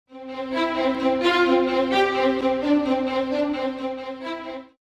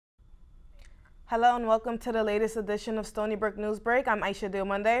Hello and welcome to the latest edition of Stony Brook Newsbreak. I'm Aisha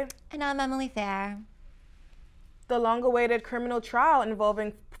Monday. And I'm Emily Fair. The long-awaited criminal trial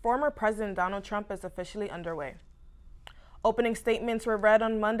involving former President Donald Trump is officially underway. Opening statements were read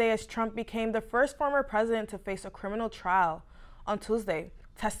on Monday as Trump became the first former president to face a criminal trial. On Tuesday,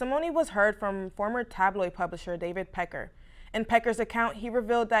 testimony was heard from former tabloid publisher David Pecker. In Pecker's account, he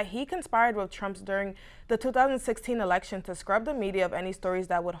revealed that he conspired with Trump during the 2016 election to scrub the media of any stories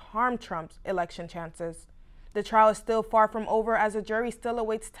that would harm Trump's election chances. The trial is still far from over as a jury still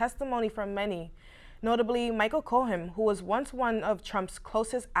awaits testimony from many, notably Michael Cohen, who was once one of Trump's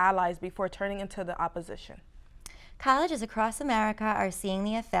closest allies before turning into the opposition. Colleges across America are seeing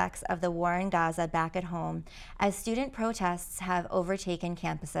the effects of the war in Gaza back at home as student protests have overtaken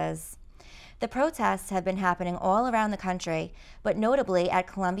campuses. The protests have been happening all around the country, but notably at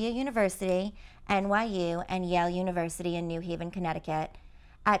Columbia University, NYU, and Yale University in New Haven, Connecticut.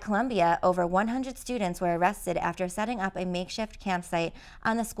 At Columbia, over 100 students were arrested after setting up a makeshift campsite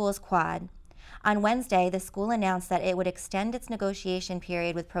on the school's quad. On Wednesday, the school announced that it would extend its negotiation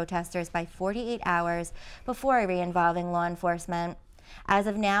period with protesters by 48 hours before re-involving law enforcement. As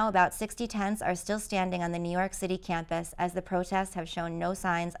of now, about 60 tents are still standing on the New York City campus as the protests have shown no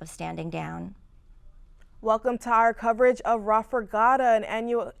signs of standing down. Welcome to our coverage of Roth Regatta, an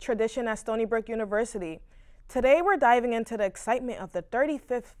annual tradition at Stony Brook University. Today we're diving into the excitement of the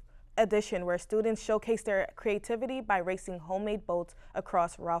 35th edition, where students showcase their creativity by racing homemade boats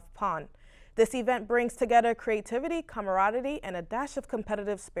across Roth Pond. This event brings together creativity, camaraderie, and a dash of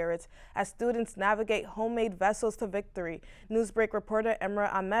competitive spirits as students navigate homemade vessels to victory. Newsbreak reporter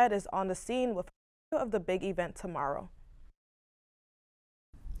Emra Ahmed is on the scene with of the big event tomorrow.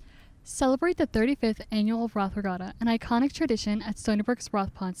 Celebrate the 35th annual Roth Regatta, an iconic tradition at Stony Brook's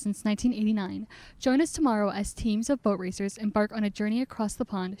Roth Pond since 1989. Join us tomorrow as teams of boat racers embark on a journey across the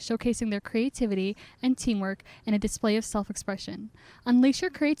pond, showcasing their creativity and teamwork in a display of self-expression. Unleash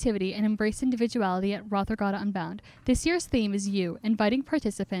your creativity and embrace individuality at Roth Regatta Unbound. This year's theme is You, inviting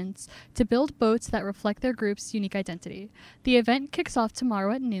participants to build boats that reflect their group's unique identity. The event kicks off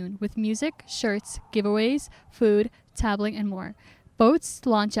tomorrow at noon with music, shirts, giveaways, food, tabling, and more. Boats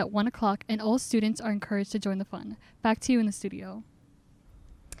launch at 1 o'clock and all students are encouraged to join the fun. Back to you in the studio.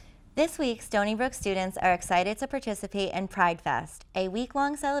 This week, Stony Brook students are excited to participate in Pride Fest, a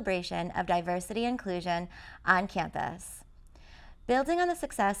week-long celebration of diversity and inclusion on campus. Building on the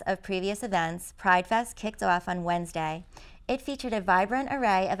success of previous events, Pride Fest kicked off on Wednesday. It featured a vibrant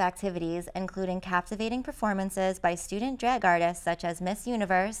array of activities, including captivating performances by student drag artists such as Miss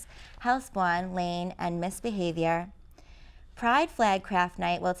Universe, Hellspawn, Lane, and Miss Behavior. Pride Flag Craft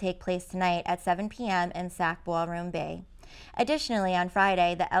Night will take place tonight at 7 p.m. in SAC Ballroom B. Additionally, on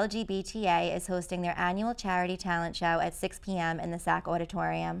Friday, the LGBTA is hosting their annual charity talent show at 6 p.m. in the SAC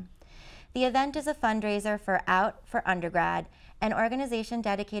Auditorium. The event is a fundraiser for Out for Undergrad, an organization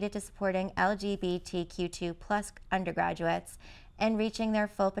dedicated to supporting LGBTQ2+ undergraduates and reaching their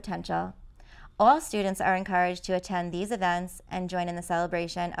full potential. All students are encouraged to attend these events and join in the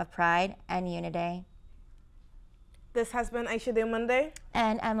celebration of pride and unity. This has been Aisha Monday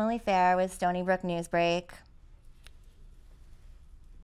and Emily Fair with Stony Brook Newsbreak.